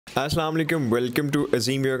अस्सलाम वालेकुम, welcome to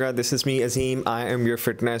Azeem yoga. This is me Azeem, I am your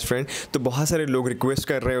fitness friend. तो बहुत सारे लोग रिक्वेस्ट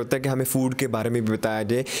कर रहे होते हैं कि हमें फ़ूड के बारे में भी बताया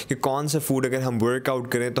जाए कि कौन सा फ़ूड अगर हम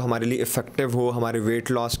वर्कआउट करें तो हमारे लिए इफ़ेक्टिव हो, हमारे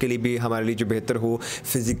वेट लॉस के लिए भी हमारे लिए जो बेहतर हो,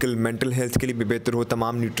 फ़िज़िकल मेंटल हेल्थ के लिए भी बेहतर हो,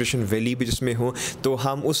 तमाम न्यूट्रिशन वैल्यू भी जिसमें हो। तो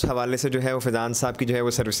हम उस हवाले से जो है वो फ़ैज़ान साहब की जो है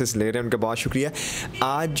वो सर्विसेज ले रहे हैं, उनका बहुत शुक्रिया।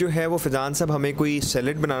 आज जो है वो फ़ैज़ान साहब हमें कोई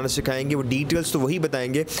सैलड बनाना सिखाएंगे, वो डिटेल्स तो वही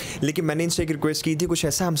बताएंगे, लेकिन मैंने इनसे एक रिक्वेस्ट की थी कुछ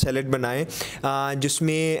ऐसा हम सैलड बनाएँ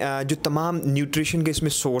जिसमें जो तमाम न्यूट्रिशन के इसमें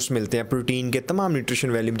सोर्स मिलते हैं, प्रोटीन के तमाम न्यूट्रिशन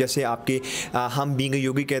वैल्यू, जैसे आपके हम बीइंग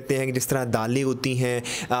योगी कहते हैं कि जिस तरह दालें होती हैं,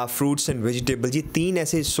 फ्रूट्स एंड वेजिटेबल्स, ये 3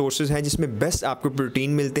 ऐसे सोर्सेज हैं जिसमें बेस्ट आपको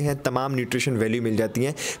प्रोटीन मिलते हैं, तमाम न्यूट्रिशन वैल्यू मिल जाती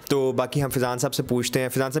हैं। तो बाकी हम फ़ैज़ान साहब से पूछते हैं।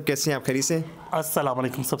 फ़ैज़ान साहब कैसे हैं आप, खैरियत से? अस्सलाम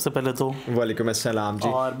वालेकुम। सबसे पहले तो वालेकुम अस्सलाम जी।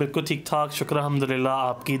 और बिल्कुल ठीक ठाक, शुक्र अल्हम्दुलिल्लाह,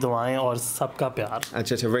 आपकी दुआएं और सबका प्यार।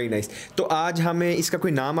 अच्छा, वेरी नाइस। तो आज हमें इसका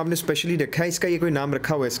कोई नाम आपने स्पेशली रखा है, इसका ये कोई नाम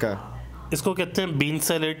रखा हुआ है इसका? इसको कहते हैं been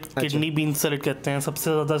salad, kidney bean salad कहते हैं।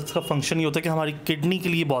 सबसे ज़्यादा इसका फंक्शन ये होता है कि हमारी किडनी के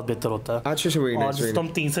लिए बहुत बेहतर होता है। अच्छा, वेरी नाइस। और जिसको हम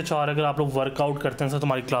 3 से 4 अगर आप लोग वर्कआउट करते हैं, तो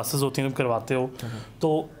हमारी क्लासेस होती हैं, तुम करवाते हो,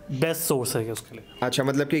 तो बेस्ट सोर्स है उसके लिए। अच्छा,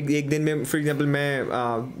 मतलब कि एक दिन में फॉर एग्जांपल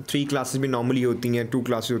मैं 3 क्लासेस भी नॉर्मली होती हैं, 2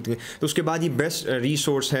 क्लासेस होती हैं, तो उसके बाद ये बेस्ट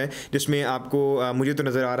रिसोर्स है जिसमें आपको मुझे तो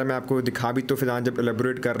नज़र आ रहा है, मैं आपको दिखा भी तो फ़ैज़ान जब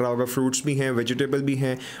एलेबोरेट कर रहा होगा, फ्रूट्स भी हैं, वेजिटेबल भी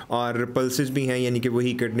हैं और पल्सेस भी हैं, यानी कि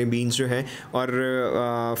वही किडनी बीन्स जो हैं। और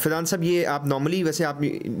फ़ैज़ान साहब ये आप नॉर्मली वैसे आप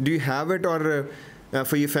डू यू हैव इट और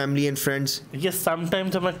for your family and friends? ये समटाइम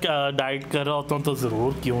जब मैं डाइट कर रहा होता हूँ तो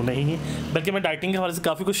ज़रूर, क्यों नहीं। बल्कि मैं डाइटिंग के हवाले से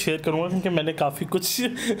काफ़ी कुछ शेयर करूँगा, क्योंकि मैंने काफ़ी कुछ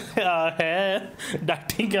है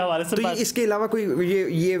डाइटिंग के हवाले से। तो इसके अलावा कोई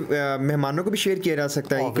ये मेहमानों को भी शेयर किया जा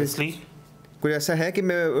सकता है? ऑब्वियसली कोई ऐसा है कि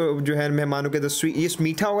मैं जो है मेहमानों के स्वीट, ये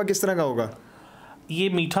मीठा होगा, किस तरह का होगा? ये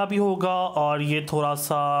मीठा भी होगा और ये थोड़ा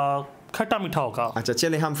सा खट्टा मीठा होगा। अच्छा,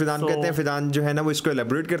 चले हम फ़ैज़ान कहते हैं, फ़ैज़ान जो है ना वो इसको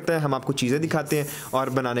एलेबोरेट करते हैं, हम आपको चीज़ें दिखाते हैं और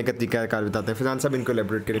बनाने का तरीका कार बताते हैं। फ़ैज़ान साहब इनको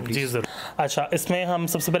एलेबोरेट करें प्लीज़। जी ज़रूर। अच्छा, इसमें हम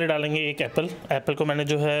सबसे पहले डालेंगे एक एप्पल को मैंने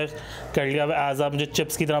जो है कर लिया एज आ मुझे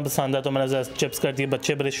चिप्स की तरह पसंद है, तो मैंने चिप्स कर दिए।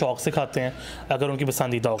 बच्चे बड़े शौक से खाते हैं अगर उनकी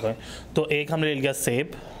पसंदीदा हो गए। तो एक हमने ले लिया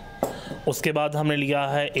सेब, उसके बाद हमने लिया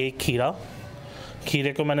है एक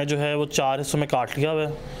खीरे को मैंने जो है वो 4 हिस्सों में काट लिया हुआ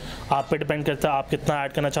है। आप पे डिपेंड करता है आप कितना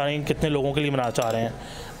ऐड करना चाह रहे हैं, कितने लोगों के लिए बनाना चाह रहे हैं।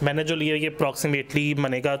 मैंने जो लिया ये अप्रॉक्सीमेटली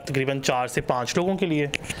बनेगा तकरीबन 4 से 5 लोगों के लिए,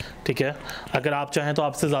 ठीक है। अगर आप चाहें तो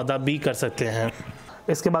आपसे ज़्यादा भी कर सकते हैं।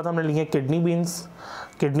 इसके बाद हमने लिए किडनी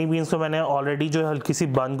बीन्स को मैंने ऑलरेडी जो है हल्की सी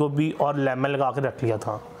बंद गोभी और लेमन लगा के रख लिया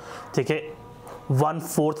था, ठीक है।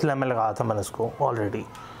 1/4 लेमन लगाया था मैंने इसको ऑलरेडी।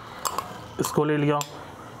 इसको ले लिया।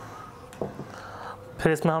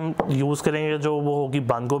 फिर इसमें हम यूज़ करेंगे जो वो होगी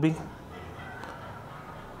बंद गोभी।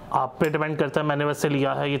 आप पे डिपेंड करता है, मैंने वैसे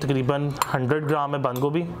लिया है ये तकरीबन 100 ग्राम है बंद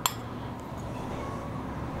गोभी।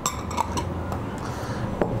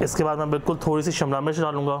 इसके बाद मैं बिल्कुल थोड़ी सी शिमला मिर्च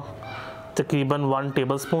डालूँगा, तकरीबन 1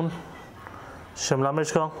 टेबलस्पून शिमला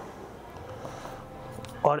मिर्च का,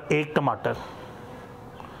 और 1 टमाटर।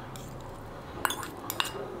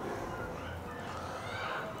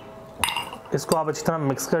 इसको आप अच्छी तरह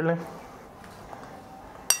मिक्स कर लें।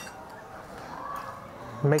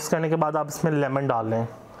 मिक्स करने के बाद आप इसमें लेमन डाल लें।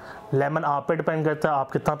 लेमन आप पे डिपेंड करता है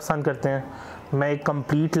आप कितना पसंद करते हैं। मैं एक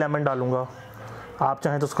कंप्लीट लेमन डालूँगा, आप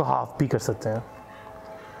चाहें तो उसको हाफ भी कर सकते हैं।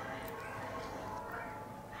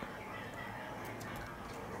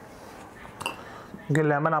 क्योंकि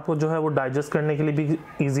लेमन आपको जो है वो डाइजेस्ट करने के लिए भी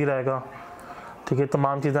इजी रहेगा, ठीक है।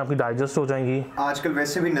 तमाम चीज़ें आपकी डाइजेस्ट हो जाएंगी। आजकल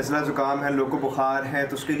वैसे भी नज़ला ज़ुकाम है, लोगों को बुखार है,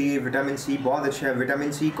 तो उसके लिए विटामिन सी बहुत अच्छा है।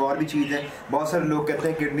 विटामिन सी एक और भी चीज़ है, बहुत सारे लोग कहते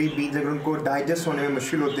हैं किडनी बीन्स अगर उनको डाइजेस्ट होने में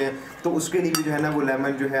मुश्किल होते हैं तो उसके लिए भी जो है ना वो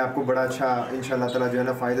लेमन जो है आपको बड़ा अच्छा इंशाल्लाह ताला जो है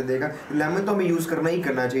ना फ़ायदा देगा। लेमन तो हमें यूज़ करना ही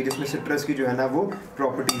करना चाहिए जिसमें सिट्रस की जो है ना वो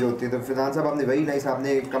प्रॉपर्टीज होती है। तो फ़ैज़ान साहब आपने वही नाइस,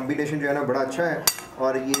 आपने कम्बिनेशन जो है ना बड़ा अच्छा है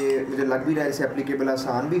और ये मुझे लग भी रहा है इसे एप्लीकेबल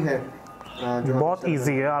आसान भी है, बहुत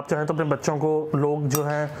इजी है। आप चाहें तो अपने बच्चों को, लोग जो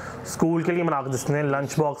हैं स्कूल के लिए बना के देते हैं,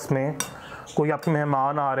 लंच बॉक्स में कोई आपके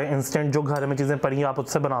मेहमान आ रहे हैं, इंस्टेंट जो घर में चीज़ें पड़ी हैं आप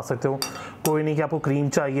उससे बना सकते हो। कोई नहीं कि आपको क्रीम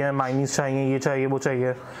चाहिए, मायनीज़ चाहिए, ये चाहिए वो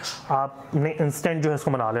चाहिए, आपने इंस्टेंट जो है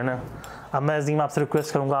इसको बना लेना है। अब मैं अजीम आपसे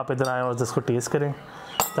रिक्वेस्ट करूँगा आप इधर आएँ और इसको टेस्ट करें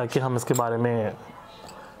ताकि हम इसके बारे में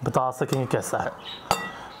बता सकें कैसा है।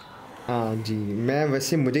 हाँ जी, मैं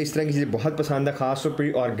वैसे मुझे इस तरह की चीज़ें बहुत पसंद है, ख़ास तौर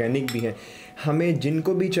पर ऑर्गेनिक भी है। हमें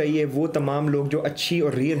जिनको भी चाहिए, वो तमाम लोग जो अच्छी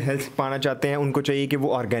और रियल हेल्थ पाना चाहते हैं उनको चाहिए कि वो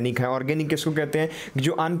ऑर्गेनिक है। ऑर्गेनिक किसको कहते हैं?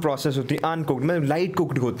 जो अनप्रोसेस होती है, अनकुक्ड, मतलब लाइट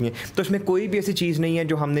कुक्ड होती हैं। तो इसमें कोई भी ऐसी चीज़ नहीं है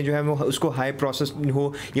जो हमने जो है वो उसको हाई प्रोसेस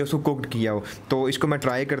हो या उसको कुक्ड किया हो। तो इसको मैं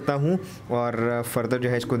ट्राई करता हूँ और फर्दर जो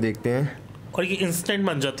है इसको देखते हैं। और ये इंस्टेंट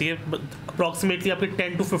बन जाती है, अप्रॉक्सीमेटली आपके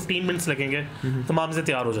 10 to 15 मिनट्स लगेंगे, तमाम से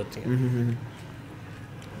तैयार हो जाती है।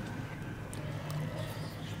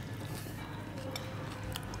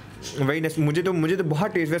 वही मुझे तो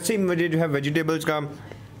बहुत टेस्ट, वैसे ही मुझे जो है वेजिटेबल्स का,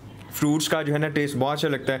 फ्रूट्स का जो है ना टेस्ट बहुत अच्छा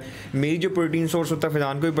लगता है। मेरी जो प्रोटीन सोर्स होता है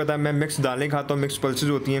फिजान को भी पता है, मैं मिक्स दालें खाता हूँ, मिक्स पल्सेस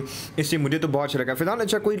होती हैं, इससे मुझे तो बहुत अच्छा लगा फिजान।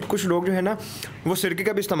 अच्छा, कोई कुछ लोग जो है ना वो सिरके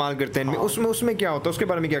का भी इस्तेमाल करते हैं, उसमें क्या होता है, उसके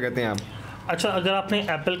बारे में क्या कहते हैं आप? अच्छा, अगर आपने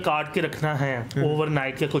एप्पल काट के रखना है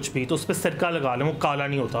ओवरनाइट या कुछ भी, तो उस पर सिरका लगा लें, वो काला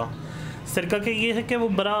नहीं होता। सिरका के ये है कि वो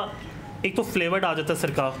बड़ा एक तो फ्लेवर्ड आ जाता है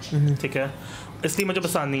सिरका, ठीक है, इसलिए मुझे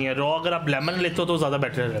पसंद नहीं है। रॉ अगर आप लेमन लेते हो तो ज़्यादा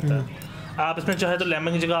बेटर रहता है। आप इसमें चाहे तो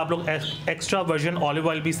लेमन की जगह आप लोग एक्स्ट्रा वर्जन ऑलिव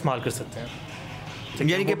ऑयल भी इस्तेमाल कर सकते हैं।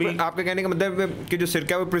 यानी कि आपका कहने का मतलब कि जो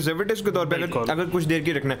सिरका है वो प्रिजर्वेटिव के तौर पे अगर कुछ देर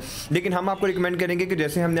की रखना है, लेकिन हम आपको रिकमेंड करेंगे कि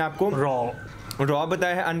जैसे हमने आपको रॉ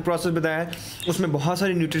बताया है, अनप्रोसेस बताया है, उसमें बहुत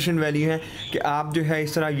सारी न्यूट्रिशन वैल्यू है कि आप जो है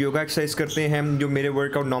इस तरह योगा एक्सरसाइज करते हैं, जो मेरे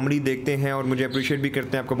वर्कआउट नॉर्मली देखते हैं और मुझे अप्रिशिएट भी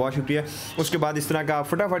करते हैं, आपका बहुत शुक्रिया। उसके बाद इस तरह का आप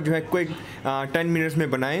फटाफट जो है कोई 10 मिनट्स में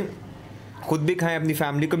बनाएं, खुद भी खाएं, अपनी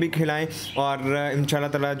फैमिली को भी खिलाएं और इंशाल्लाह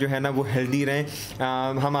ताला जो है ना वो हेल्दी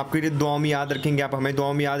रहें। हम आपके लिए दुआओं में याद रखेंगे, आप हमें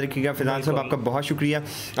दुआओं में याद रखिएगा। फिजान साहब आपका बहुत शुक्रिया,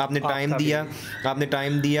 आपने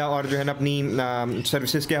टाइम दिया और जो है ना अपनी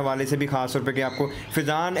सर्विसेज के हवाले से भी ख़ास तौर पे कि आपको,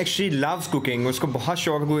 फिजान एक्चुअली लव्स कुकिंग, उसको बहुत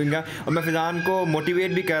शौक कुकिंग का, और मैं फिजान को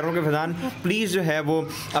मोटिवेट भी कर रहा हूँ कि फिजान प्लीज़ जो है वो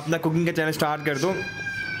अपना कुकिंग का चैनल स्टार्ट कर दो।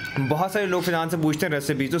 बहुत सारे लोग फिजान से पूछते हैं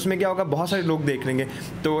रेसिपी, तो उसमें क्या होगा, बहुत सारे लोग देख लेंगे,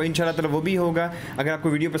 तो इंशाल्लाह ताला वो भी होगा। अगर आपको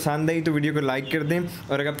वीडियो पसंद आई तो वीडियो को लाइक कर दें,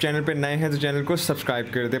 और अगर आप चैनल पर नए हैं तो चैनल को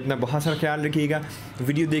सब्सक्राइब कर दें। अपना बहुत सारा ख्याल रखिएगा।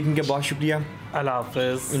 वीडियो देखने का बहुत शुक्रिया। अल्लाह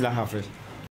हाफ़िज़। अल्लाह हाफ़िज़।